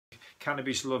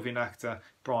cannabis loving actor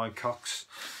Brian Cox,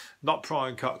 not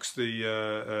Brian Cox,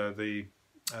 the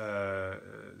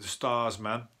Stars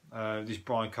man. This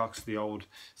Brian Cox, the old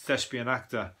thespian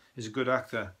actor, is a good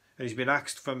actor, and he's been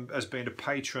axed as being a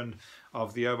patron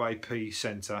of the OAP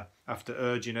Centre after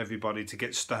urging everybody to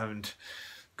get stoned.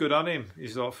 Good on him.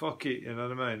 He's like, fuck it, you know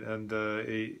what I mean? And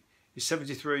he's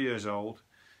 73 years old,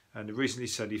 and he recently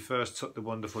said he first took the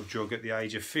wonderful drug at the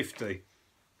age of 50.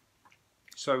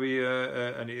 So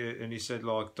he said,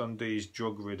 like, Dundee's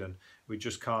drug ridden. We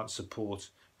just can't support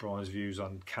Brian's views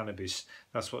on cannabis.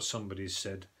 That's what somebody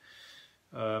said.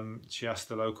 She asked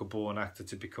the local born actor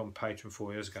to become patron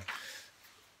 4 years ago.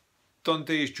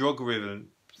 Dundee's drug ridden.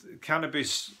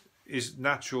 Cannabis is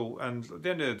natural, and at the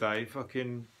end of the day,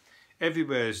 fucking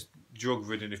everywhere's drug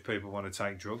ridden if people want to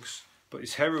take drugs. But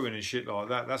it's heroin and shit like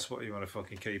that. That's what you want to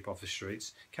fucking keep off the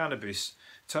streets. Cannabis,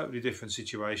 totally different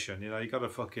situation. You know, you got to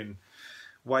fucking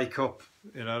wake up.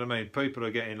 You know what I mean? People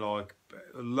are getting like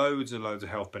loads and loads of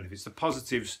health benefits. The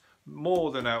positives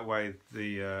more than outweigh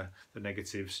the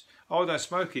negatives. I don't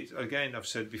smoke it. Again, I've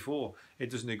said before, it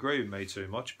doesn't agree with me too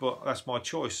much, but that's my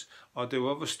choice. I do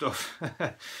other stuff.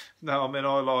 No, I mean,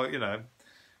 I like, you know,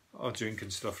 I drink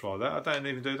and stuff like that. I don't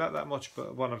even do that much,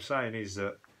 but what I'm saying is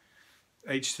that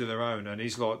each to their own, and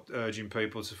he's like urging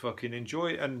people to fucking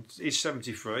enjoy it, and he's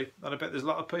 73, and I bet there's a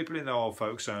lot of people in the old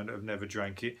folks home that have never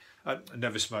drank it,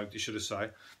 never smoked it, should I say.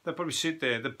 They'll probably sit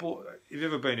there. If you've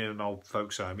ever been in an old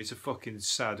folks home, it's a fucking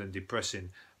sad and depressing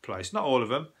place. Not all of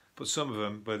them, but some of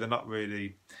them, where they're not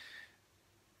really,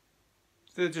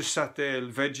 they're just sat there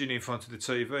vegging in front of the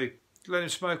TV. Let them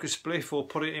smoke a spliff or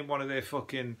put it in one of their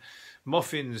fucking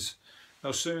muffins.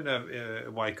 They'll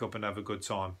soon wake up and have a good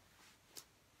time.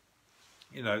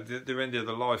 You know, they're in the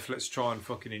other life. Let's try and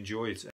fucking enjoy it.